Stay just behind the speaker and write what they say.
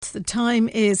The time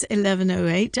is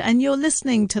 11:08 and you're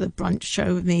listening to The Brunch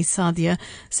Show with me, Sadia,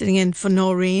 sitting in for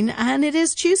Noreen. And it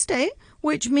is Tuesday,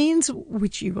 which means,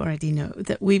 which you already know,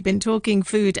 that we've been talking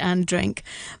food and drink.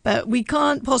 But we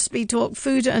can't possibly talk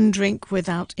food and drink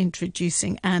without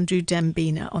introducing Andrew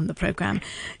Dembina on the programme.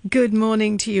 Good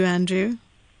morning to you, Andrew.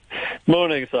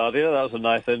 Morning, Sadia. That was a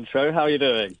nice intro. How are you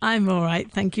doing? I'm all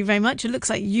right. Thank you very much. It looks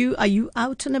like are you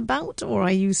out and about or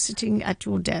are you sitting at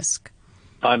your desk?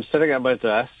 I'm sitting at my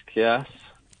desk, yes.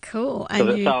 Cool. And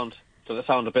does it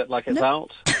sound a bit like it's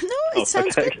out? No, it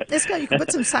sounds good. Okay. Let's go. You can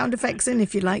put some sound effects in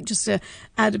if you like, just to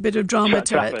add a bit of drama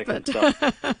to it. But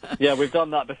yeah, we've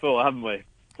done that before, haven't we?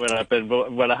 When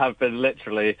I have been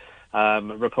literally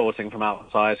reporting from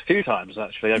outside a few times,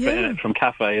 actually. I've been in it from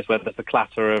cafes where there's the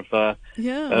clatter of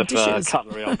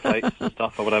cutlery on plates and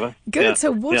stuff or whatever. Good. Yeah.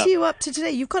 So what are you up to today?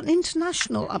 You've got an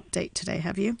international update today,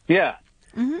 have you? Yeah.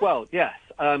 Mm-hmm. Well, yes.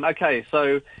 Okay,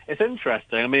 so it's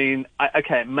interesting. I mean,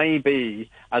 it may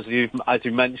be, as you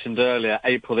mentioned earlier,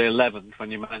 April the 11th, when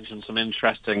you mentioned some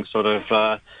interesting sort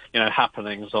of,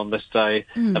 happenings on this day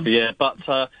of the year. But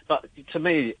to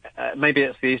me, maybe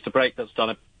it's the Easter break that's done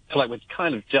it. I feel like we're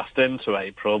kind of just into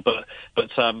April,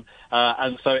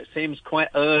 and so it seems quite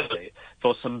early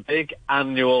for some big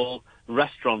annual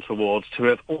restaurant awards to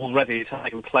have already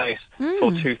taken place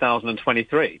for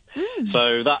 2023.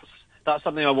 So that's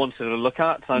something I wanted to look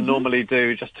at. I normally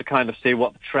do, just to kind of see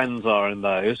what the trends are in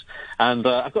those. And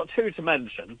I've got two to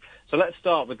mention. So let's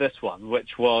start with this one,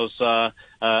 which was a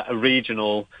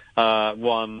regional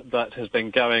one that has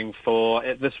been going for...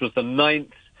 This was the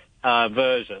 9th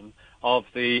version of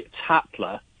the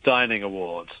Tatler Dining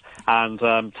Awards. And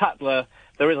Tatler,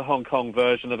 there is a Hong Kong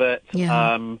version of it,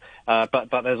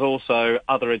 but there's also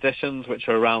other editions which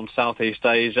are around Southeast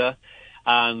Asia.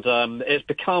 And it's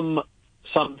become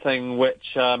something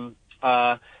which lots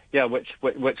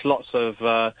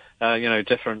of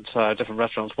different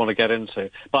restaurants want to get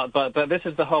into. But this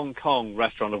is the Hong Kong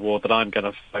Restaurant Award that I'm going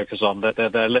to focus on.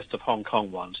 The list of Hong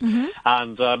Kong ones,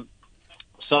 and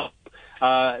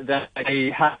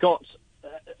they have got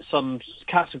some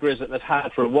categories that they've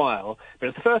had for a while, but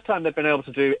it's the first time they've been able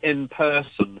to do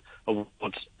in-person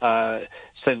awards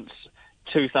since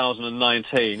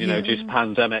 2019, due to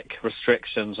pandemic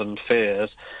restrictions and fears.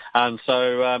 And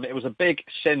so it was a big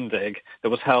shindig that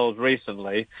was held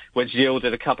recently, which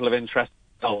yielded a couple of interesting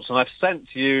results. And I've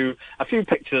sent you a few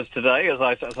pictures today, as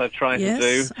I tried to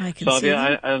do. I can see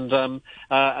that.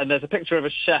 And there's a picture of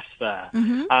a chef there.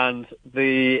 And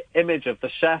the image of the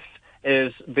chef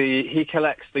is he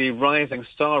collects the Rising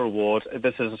Star Award.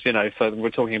 This is,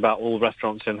 we're talking about all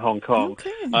restaurants in Hong Kong,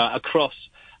 across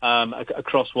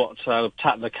what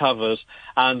Tatler covers.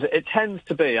 And it tends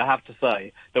to be, I have to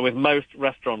say, that with most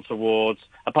restaurant awards,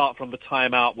 apart from the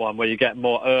Time Out one where you get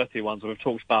more earthy ones, and we've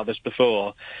talked about this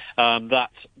before, that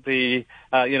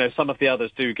some of the others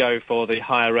do go for the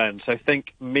higher end. So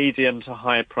think medium to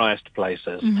high priced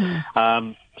places.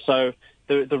 So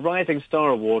the Rising Star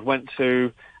Award went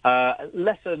to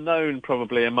lesser known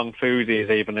probably among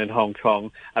foodies even in Hong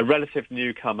Kong, a relative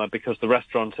newcomer because the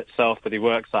restaurant itself that he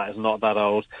works at is not that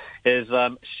old, is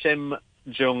Shim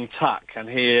Jung Tak, and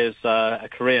he is a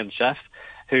Korean chef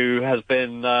who has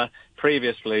been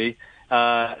previously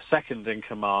second in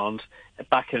command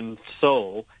back in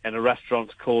Seoul in a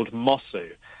restaurant called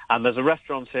Mosu. And there's a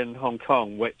restaurant in Hong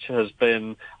Kong which has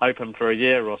been open for a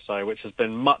year or so, which has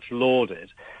been much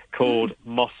lauded, called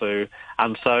Mosu.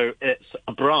 And so it's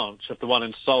a branch of the one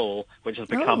in Seoul, which has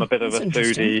become a bit of a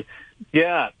foodie.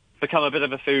 Yeah, become a bit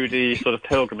of a foodie sort of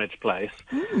pilgrimage place.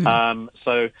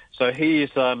 So he's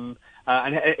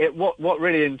what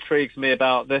really intrigues me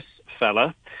about this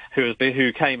fella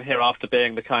who came here after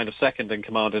being the kind of second in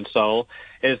command in Seoul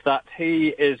is that he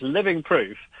is living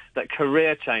proof that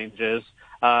career changes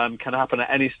can happen at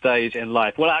any stage in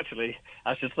life. Well, actually,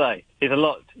 I should say, he's a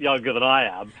lot younger than I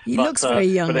am. He looks very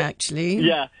young, actually.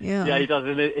 Yeah, he does.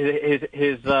 He's in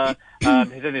his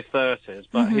 30s,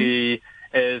 but he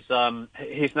is.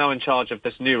 He's now in charge of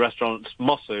this new restaurant,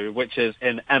 Mosu, which is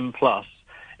in M+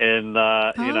 in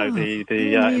West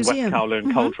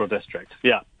Kowloon Cultural District.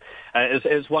 Yeah,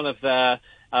 it's one of their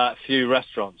few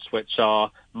restaurants which are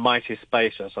mighty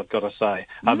spacious, I've got to say.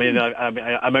 I mean,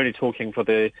 I'm only talking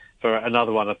for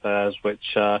another one of theirs,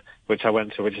 which I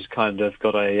went to, which has kind of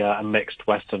got a mixed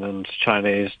Western and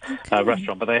Chinese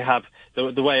restaurant. But they have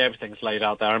the way everything's laid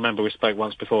out there. I remember we spoke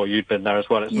once before. You'd been there as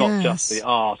well. It's not just the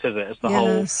art, is it? It's the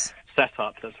whole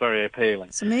setup that's very appealing.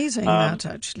 It's amazing that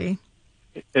actually.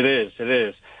 It is.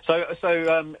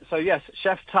 So yes,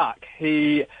 Chef Tak,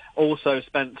 he also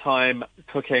spent time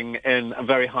cooking in a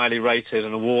very highly rated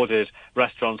and awarded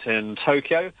restaurant in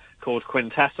Tokyo called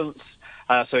Quintessence.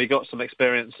 So he got some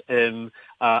experience in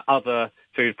other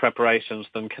food preparations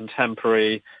than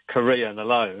contemporary Korean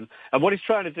alone. And what he's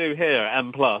trying to do here,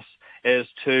 M+, is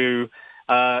to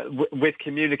with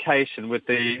communication with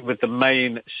the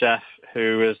main chef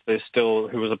who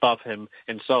was above him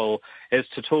in Seoul, is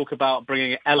to talk about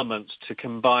bringing elements to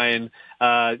combine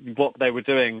what they were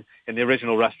doing in the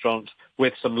original restaurant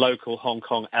with some local Hong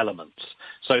Kong elements.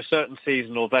 So certain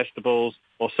seasonal vegetables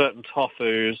or certain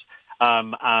tofus,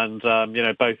 and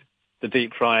both the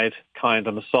deep fried kind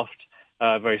and the soft,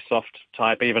 very soft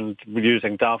type, even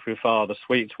using dao fu fa, the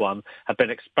sweet one, have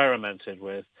been experimented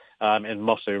with in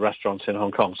Mosu restaurants in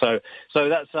Hong Kong. So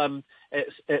that's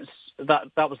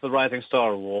that was the Rising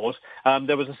Star Award.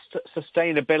 There was a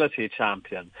sustainability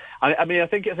champion. I mean, I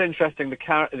think it's interesting the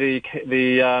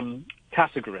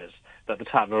categories that the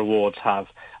Tatler Awards have,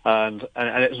 and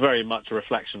it's very much a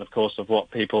reflection, of course, of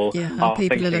what people are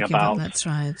thinking about. That's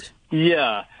right.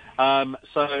 Yeah.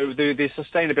 So the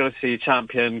sustainability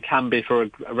champion can be for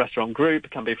a restaurant group,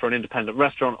 can be for an independent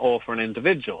restaurant, or for an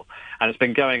individual. And it's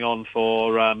been going on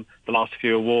for the last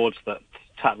few awards that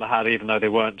Tatler had, even though they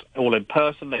weren't all in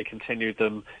person. They continued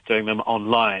doing them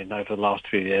online over the last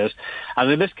few years. And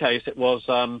in this case, it was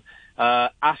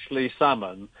Ashley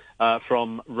Salmon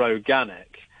from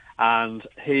Roganic. And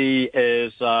he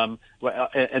is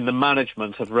in the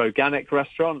management of Roganic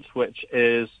Restaurants, which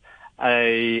is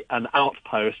an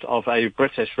outpost of a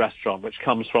British restaurant which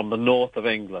comes from the north of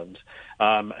England,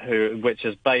 which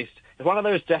is based. It's one of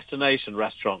those destination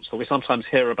restaurants that we sometimes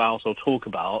hear about or talk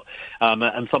about,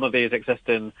 and some of these exist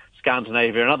in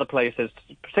Scandinavia and other places,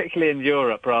 particularly in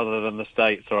Europe rather than the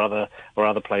States or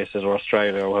other places, or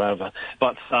Australia or whatever.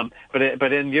 But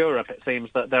in Europe, it seems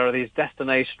that there are these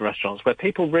destination restaurants where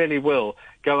people really will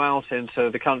go out into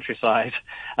the countryside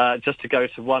just to go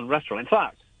to one restaurant. In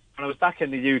fact, when I was back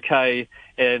in the UK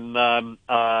in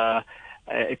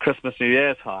Christmas, New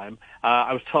Year time,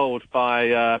 I was told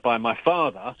by my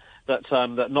father that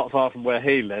not far from where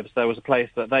he lives, there was a place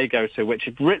that they go to, which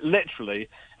literally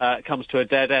comes to a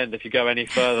dead end if you go any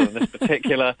further than this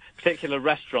particular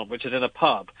restaurant, which is in a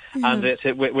pub, and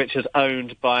which is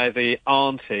owned by the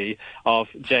auntie of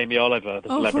Jamie Oliver, the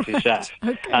celebrity chef.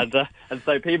 Okay. And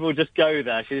so people just go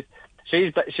there. She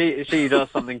does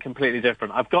something completely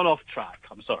different. I've gone off track.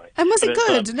 I'm sorry. And was it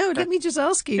good? No, let me just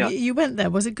ask you. Yeah. You went there.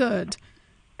 Was it good?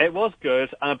 It was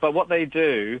good, but what they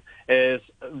do is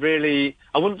really,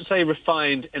 I wouldn't say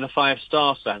refined in a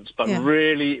 5-star sense, but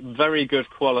really very good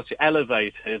quality,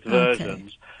 elevated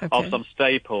versions of some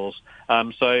staples.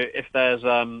 So if there's,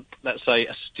 let's say,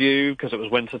 a stew, because it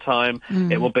was winter time,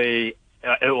 it will be,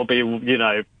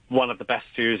 one of the best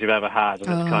stews you've ever had,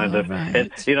 and it's kind of,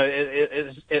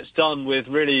 it's done with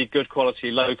really good quality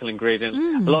local ingredients.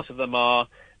 A lot of them are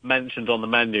mentioned on the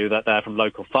menu that they're from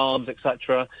local farms,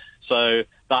 etc. So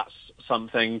that's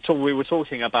something. We were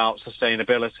talking about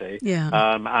sustainability,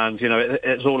 and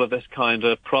it's all of this kind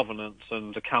of provenance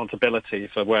and accountability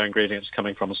for where ingredients are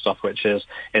coming from and stuff, which is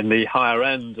in the higher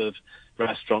end of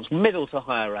restaurants, middle to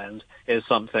higher end, is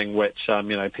something which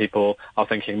people are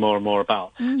thinking more and more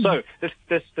about. So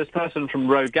this person from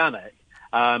Roganic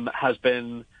has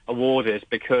been awarded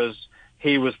because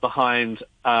he was behind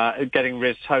getting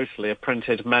rid totally of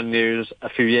printed menus a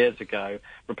few years ago,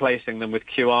 replacing them with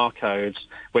QR codes,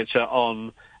 which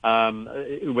are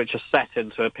set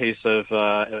into a piece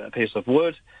of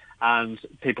wood, and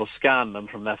people scan them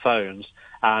from their phones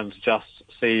and just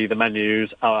see the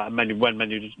menus. When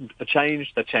menus are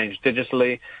changed, they're changed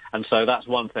digitally, and so that's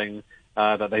one thing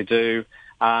that they do.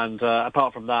 And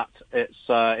apart from that,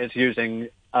 it's using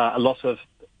a lot of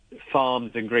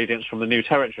farmed ingredients from the new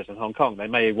territories in Hong Kong. They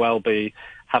may well be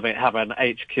have an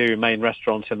HQ main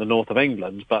restaurant in the north of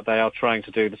England, but they are trying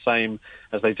to do the same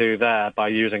as they do there by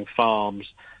using farms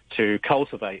to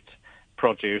cultivate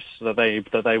produce that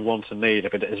they want and need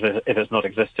if it's not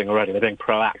existing already. They're being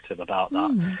proactive about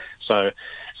that. So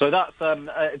that's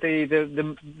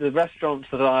the restaurant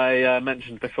that I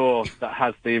mentioned before that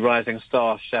has the Rising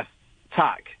Star Chef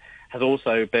TAC has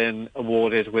also been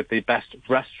awarded with the best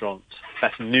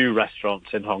new restaurant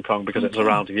in Hong Kong, because it's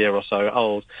around a year or so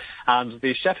old. And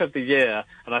the Chef of the Year,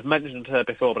 and I've mentioned her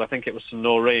before, but I think it was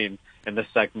Noreen in this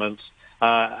segment,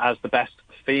 as the best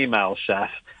female chef.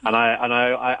 And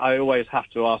I always have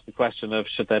to ask the question of,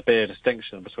 should there be a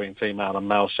distinction between female and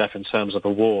male chef in terms of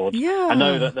awards? Yeah. I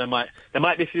know that there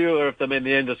might be fewer of them in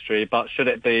the industry, but does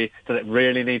it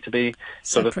really need to be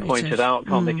sort of pointed out?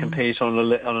 Can't they compete on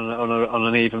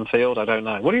an even field? I don't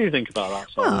know. What do you think about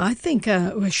that? Well, I think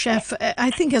a chef,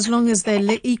 I think as long as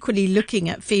they're equally looking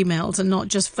at females and not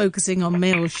just focusing on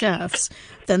male chefs,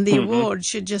 then the award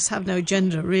should just have no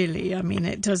gender, really. I mean,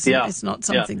 it doesn't. Yeah. It's not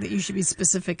something that you should be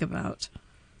specific about.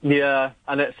 Yeah,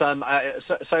 and it's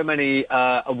so many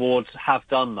awards have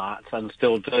done that and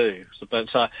still do. So, but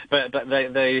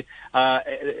the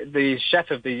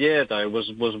chef of the year though was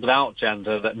without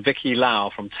gender. That Vicky Lau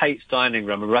from Tate's Dining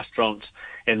Room, a restaurant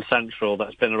in Central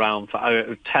that's been around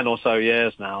for 10 or so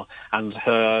years now, and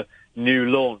her new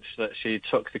launch that she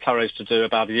took the courage to do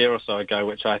about a year or so ago,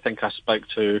 which I think I spoke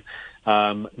to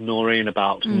Noreen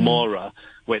about, Mora,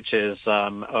 which is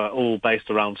all based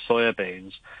around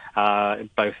soybeans,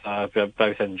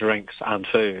 both in drinks and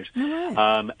food.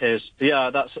 That's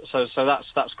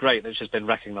great that she's been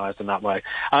recognised in that way.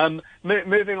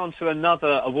 Moving on to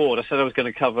another award, I said I was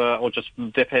going to cover or just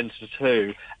dip into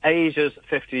two, Asia's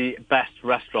 50 Best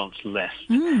Restaurants list.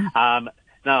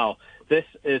 Now, this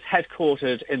is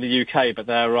headquartered in the UK, but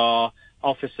there are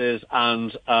offices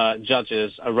and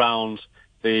judges around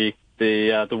the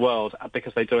world,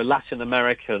 because they do a Latin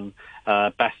American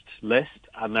best list,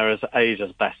 and there is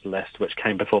Asia's best list, which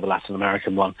came before the Latin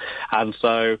American one. And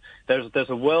so there's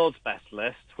a world's best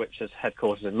list, which is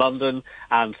headquartered in London,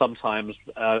 and sometimes,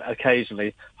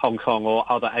 occasionally, Hong Kong or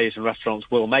other Asian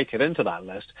restaurants will make it into that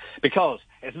list, because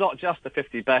it's not just the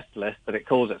 50 best list that it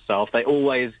calls itself. They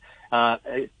always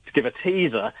give a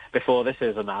teaser before this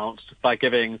is announced by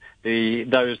giving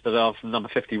those that are from number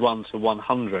 51 to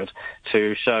 100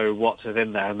 to show what is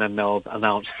in there, and then they'll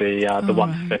announce the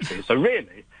 1 to 50. So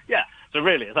really,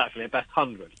 it's actually a best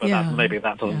 100, but maybe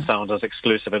that doesn't sound as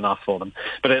exclusive enough for them.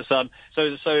 But it's so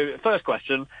first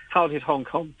question: how did Hong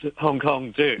Kong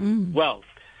do? Well,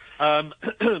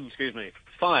 excuse me,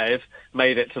 5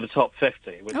 made it to the top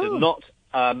 50, which is not.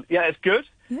 It's good.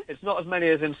 It's not as many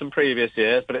as in some previous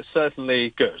years, but it's certainly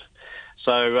good.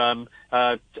 So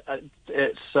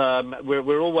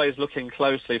we're always looking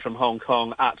closely from Hong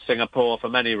Kong at Singapore for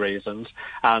many reasons,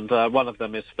 and one of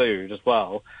them is food as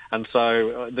well. And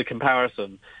so the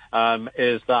comparison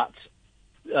is that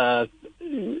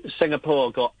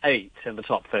Singapore got 8 in the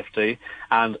top 50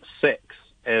 and 6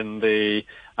 in the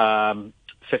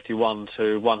 51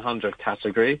 to 100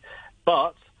 category,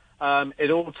 but it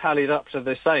all tallied up to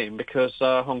the same, because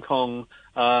Hong Kong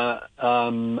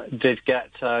did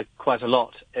get quite a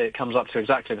lot. It comes up to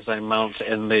exactly the same amount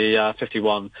in the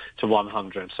 51 to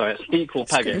 100. So it's equal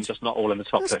pegging, just not all in the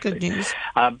top 50. Good news.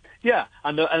 And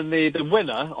the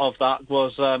winner of that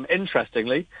was,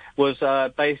 interestingly, was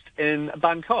based in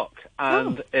Bangkok,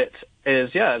 and it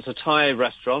is it's a Thai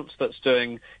restaurant that's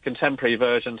doing contemporary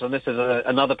versions, and this is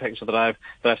another picture that I've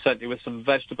sent you, with some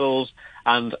vegetables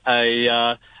and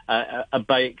a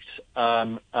baked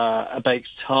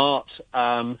tart,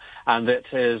 and it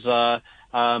is a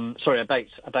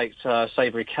baked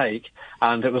savoury cake,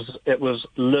 and it was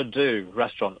Le Du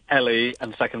restaurant, L-E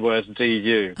and second word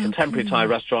D-U, contemporary Thai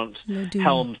restaurant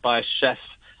helmed by chef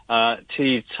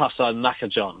T. Tussa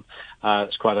Nakajon.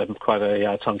 It's quite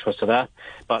a tongue twister there,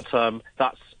 but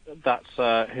that's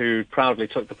who proudly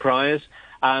took the prize,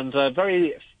 and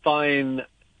very fine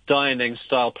dining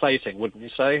style plating, wouldn't you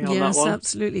say, on that one? Yes,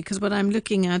 absolutely, because what I'm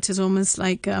looking at is almost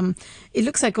like, it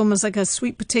looks like almost like a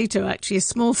sweet potato, actually, a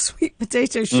small sweet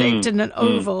potato shaped in an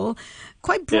oval,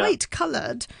 quite bright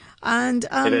coloured, and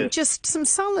just some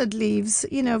salad leaves,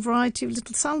 a variety of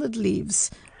little salad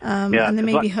leaves, and there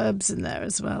may be herbs in there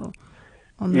as well.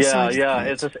 On the side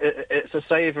it's a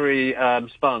savoury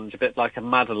sponge, a bit like a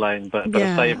madeleine, but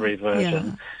a savoury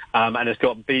version. And it's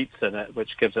got beets in it,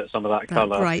 which gives it some of that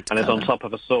colour, and it's on top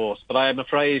of a sauce. But I am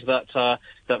afraid that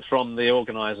from the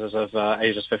organisers of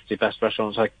Asia's 50 Best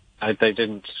Restaurants, they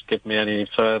didn't give me any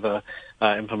further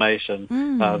information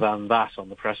than that on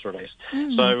the press release.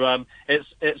 So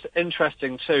it's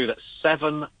interesting too that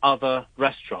 7 other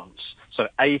restaurants, so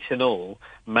 8 in all,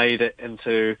 made it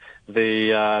into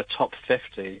the top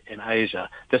 50 in Asia.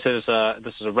 This is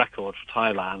a record for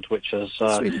Thailand, which has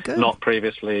really not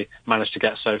previously managed to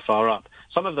get so far up.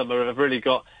 Some of them have really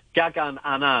got Gagan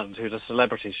Anand, who's a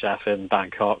celebrity chef in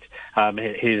Bangkok.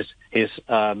 He's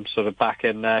sort of back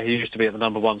in there. He used to be at the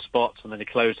number 1 spot, and then he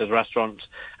closed his restaurant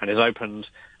and he's opened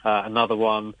another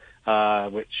one,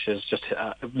 which is just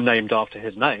named after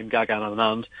his name, Gagan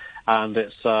Anand, and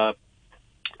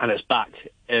it's back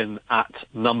in at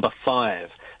number 5.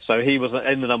 So he was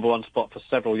in the number 1 spot for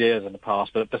several years in the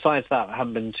past. But besides that, there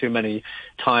haven't been too many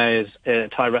Thai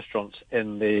restaurants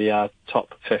in the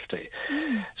top 50.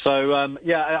 So,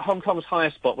 Hong Kong's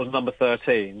highest spot was number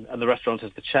 13, and the restaurant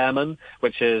is The Chairman,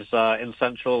 which is in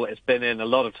Central. It's been in a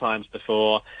lot of times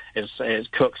before. It's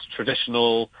cooked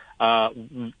traditional,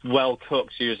 well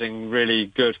cooked using really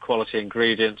good quality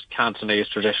ingredients, Cantonese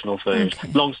traditional food.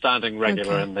 Long-standing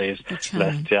regular in these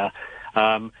lists,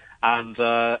 And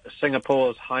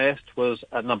Singapore's highest was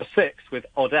at number 6 with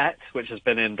Odette, which has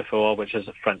been in before, which is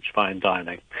a French fine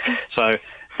dining. So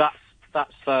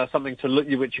that's something to look,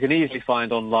 which you can easily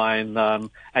find online.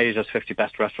 Asia's 50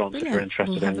 best restaurants. Brilliant. If you're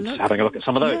interested in having a look at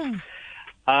some of those. Yeah.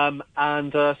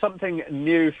 And something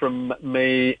new from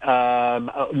me,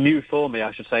 new for me,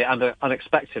 I should say, and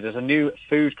unexpected, is a new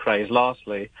food craze,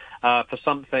 lastly, for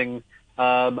something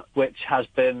which has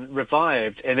been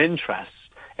revived in interest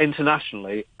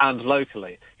internationally and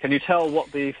locally. Can you tell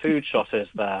what the food shot is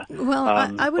there? Well,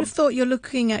 I would have thought you're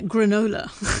looking at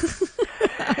granola.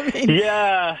 I mean...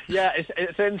 Yeah,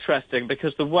 it's interesting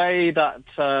because the way that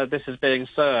this is being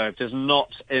served is not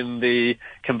in the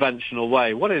conventional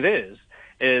way. What it is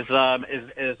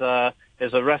a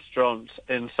restaurant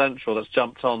in Central that's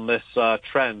jumped on this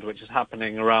trend, which is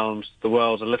happening around the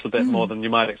world a little bit more than you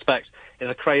might expect, is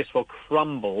a craze for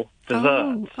crumble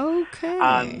desserts. Oh, okay.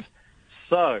 And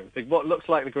so what looks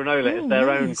like the granola is their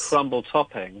own crumble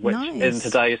topping, which in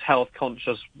today's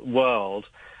health-conscious world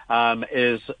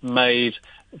is made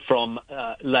from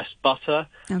less butter,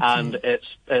 and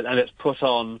it's put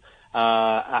on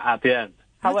at the end.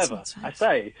 However, I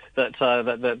say that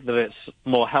it's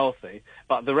more healthy,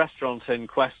 but the restaurant in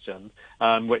question,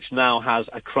 which now has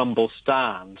a crumble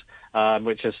stand,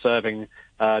 which is serving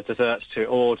desserts to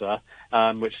order,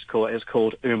 which is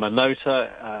called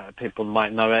Umanota. People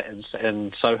might know it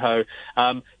in Soho.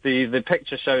 The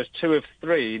picture shows 2 of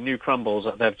 3 new crumbles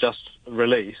that they've just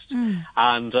released,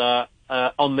 and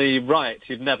on the right,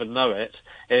 you'd never know it,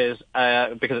 is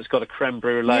because it's got a creme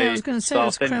brulee. Yeah, I was going to say,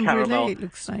 it's creme brulee, it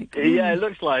looks like. Yeah, it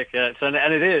looks like it, and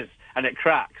it is, and it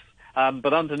cracks.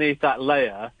 But underneath that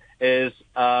layer is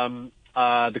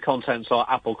the contents are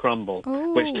apple crumble,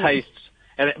 which tastes,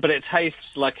 but it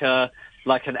tastes like an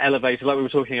elevated, like we were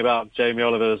talking about Jamie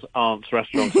Oliver's aunt's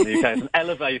restaurant in the UK. It's an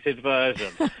elevated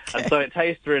version, and so it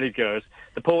tastes really good.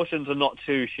 The portions are not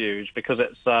too huge because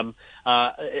it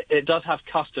does have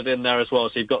custard in there as well.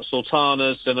 So you've got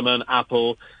sultanas, cinnamon,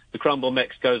 apple. The crumble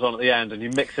mix goes on at the end, and you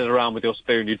mix it around with your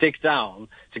spoon. You dig down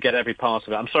to get every part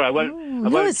of it. I'm sorry, I won't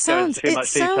go into too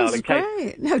much detail in case.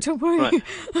 Great. No, don't worry. Right.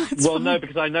 Well, no,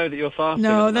 because I know that you're fasting.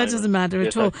 No, that doesn't matter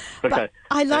at all. Okay. But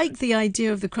I like the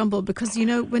idea of the crumble because,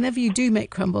 whenever you do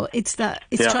make crumble, it's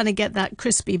trying to get that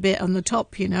crispy bit on the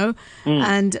top,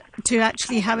 and to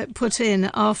actually have it put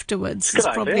in afterwards is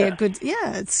probably a good.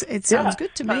 Yeah, it sounds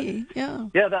good to me. Yeah.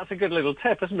 Yeah, that's a good little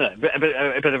tip, isn't it? A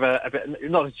bit of a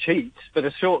not a cheat, but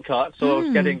a shortcut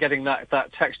of getting that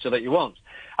texture that you want.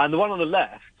 And the one on the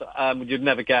left, you'd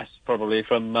never guess probably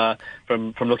from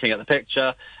looking at the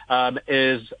picture,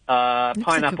 is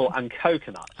pineapple and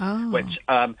coconut, which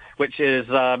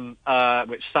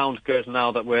sounds good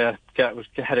now that we're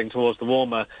heading towards the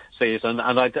warmer season.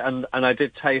 And I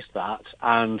did taste that,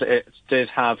 and it did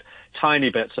have tiny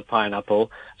bits of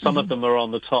pineapple. Some of them are on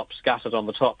the top, scattered on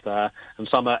the top there, and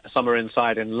some are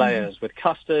inside in layers with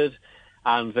custard.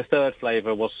 And the third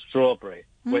flavour was strawberry,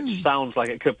 which sounds like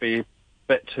it could be a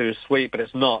bit too sweet, but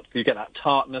it's not. You get that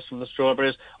tartness from the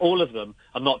strawberries. All of them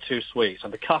are not too sweet.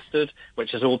 And the custard,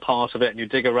 which is all part of it, and you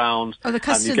dig around. Oh, the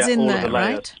custard's in there,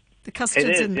 right? The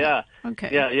custard's in there. Yeah.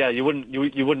 Okay. Yeah. You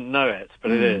wouldn't know it,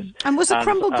 but it is. And was the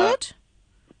crumble good?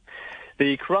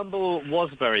 The crumble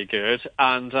was very good,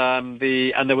 and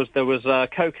there was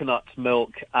coconut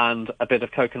milk and a bit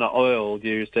of coconut oil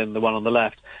used in the one on the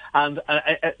left. And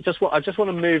I just want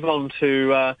to move on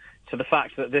to the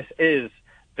fact that this is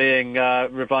being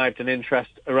revived in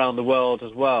interest around the world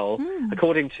as well.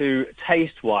 According to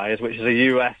TasteWise, which is a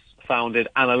US-founded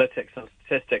analytics and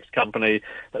statistics company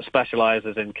that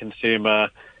specialises in consumer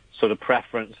sort of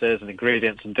preferences and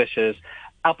ingredients and dishes,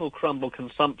 apple crumble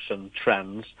consumption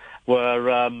trends were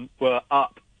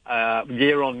up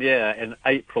year on year in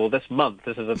April this month.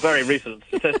 This is a very recent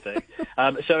statistic,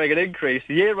 showing an increase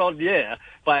year on year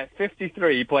by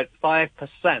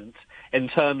 53.5% in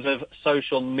terms of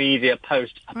social media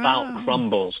posts about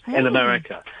crumbles in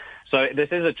America. So this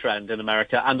is a trend in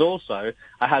America. And also,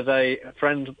 I had a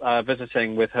friend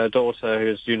visiting with her daughter,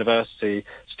 who's a university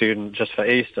student just for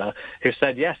Easter, who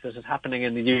said, yes, this is happening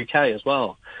in the UK as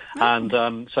well. And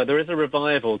so there is a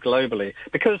revival globally.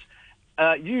 Because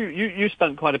you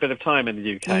spent quite a bit of time in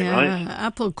the UK, right?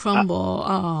 Apple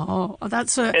crumble.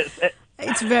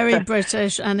 It's very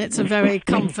British, and it's a very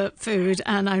comfort food.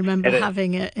 And I remember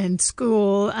having it in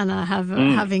school, and I have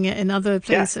having it in other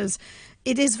places. Yeah.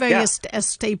 It is very a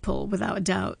staple, without a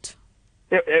doubt.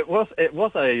 It was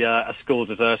a school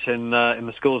dessert in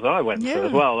the schools that I went to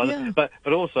as well. And, but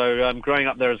also growing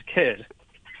up there as a kid,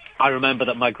 I remember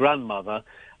that my grandmother,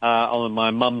 on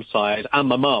my mum's side, and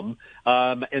my mum,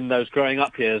 in those growing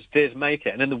up years, did make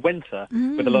it. And in the winter,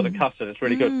 with a lot of custard, it's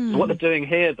really good. So what they're doing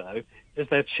here, though, is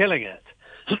they're chilling it.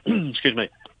 Excuse me.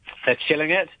 They're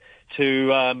chilling it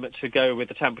to go with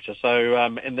the temperature. So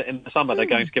in the summer, they're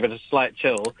going to give it a slight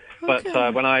chill. But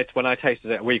when I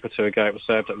tasted it a week or two ago, it was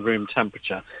served at room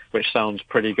temperature, which sounds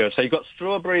pretty good. So you've got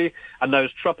strawberry and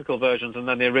those tropical versions, and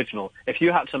then the original. If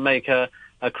you had to make a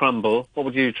crumble, what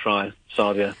would you try,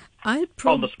 Sadia?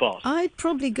 On the spot. I'd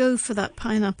probably go for that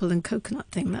pineapple and coconut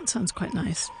thing. That sounds quite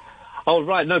nice. Oh,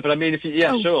 right. No, but I mean,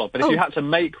 sure. But if you had to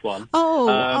make one.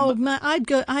 I'd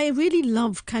go. I really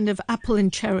love kind of apple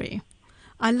and cherry.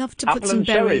 I love to put some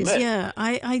berries. Yeah,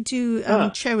 I do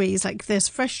cherries, like there's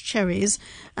fresh cherries,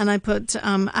 and I put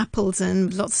apples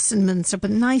and lots of cinnamon and stuff,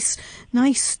 but nice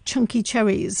chunky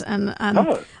cherries. And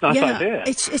nice idea.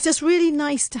 It's just really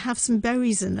nice to have some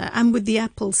berries in there, and with the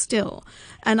apple still.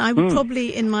 And I would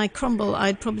probably, in my crumble,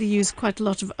 I'd probably use quite a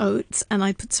lot of oats, and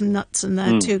I'd put some nuts in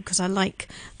there too, because I like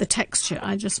the texture.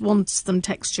 I just want some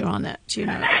texture on it, you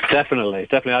know. Definitely.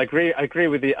 I agree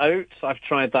with the oats. I've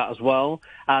tried that as well.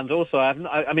 And also,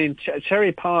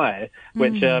 cherry pie,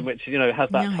 which has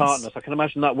that tartness. I can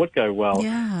imagine that would go well.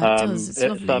 Yeah, it does.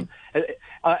 It's lovely.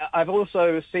 I've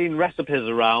also seen recipes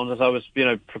around as I was,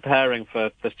 preparing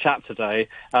for this chat today,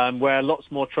 where lots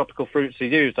more tropical fruits are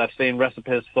used. I've seen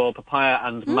recipes for papaya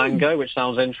and mango, which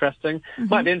sounds interesting.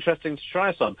 Might be interesting to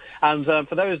try some. And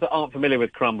for those that aren't familiar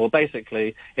with crumble,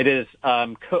 basically it is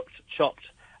cooked, chopped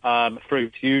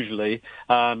fruit, usually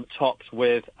topped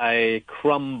with a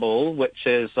crumble, which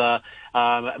is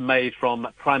made from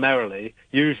primarily,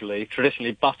 usually,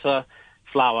 traditionally butter,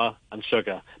 flour and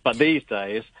sugar. But these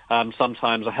days,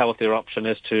 sometimes a healthier option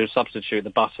is to substitute the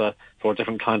butter for a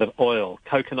different kind of oil.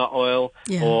 Coconut oil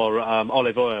or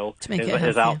olive oil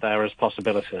is out there as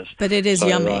possibilities. But it is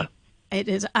yummy. It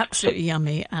is absolutely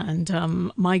yummy,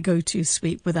 and my go-to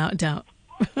sweet without a doubt.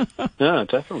 Yeah,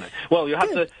 definitely. Well, you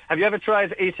have to. Have you ever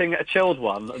tried eating a chilled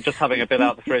one, just having a bit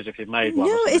out the fridge if you've made one?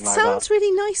 No, it sounds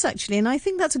really nice actually, and I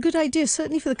think that's a good idea,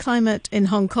 certainly for the climate in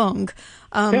Hong Kong.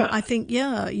 I think,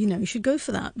 you should go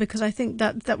for that, because I think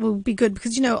that will be good,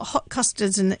 because hot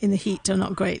custards in the heat are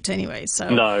not great anyway. So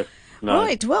no.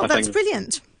 Right. Well, that's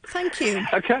brilliant. Thank you.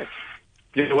 Okay.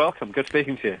 You're welcome. Good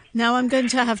speaking to you. Now I'm going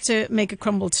to have to make a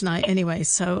crumble tonight anyway,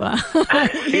 so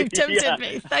you've tempted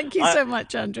me. Thank you so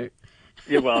much, Andrew.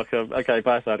 You're welcome. Okay,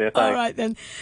 bye, Sadia. Thanks. All right, then.